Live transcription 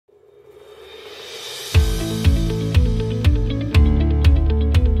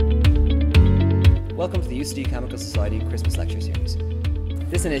UCD Chemical Society Christmas Lecture Series.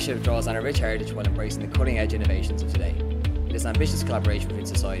 This initiative draws on a rich heritage while embracing the cutting-edge innovations of today. It is an ambitious collaboration between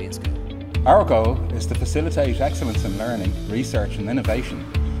society and school. Our goal is to facilitate excellence in learning, research and innovation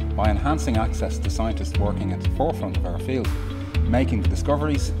by enhancing access to scientists working at the forefront of our field, making the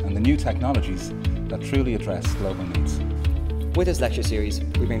discoveries and the new technologies that truly address global needs. With this lecture series,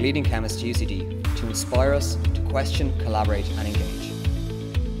 we bring leading chemists to UCD to inspire us to question, collaborate and engage.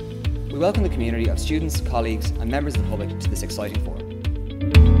 We welcome the community of students, colleagues and members of the public to this exciting forum.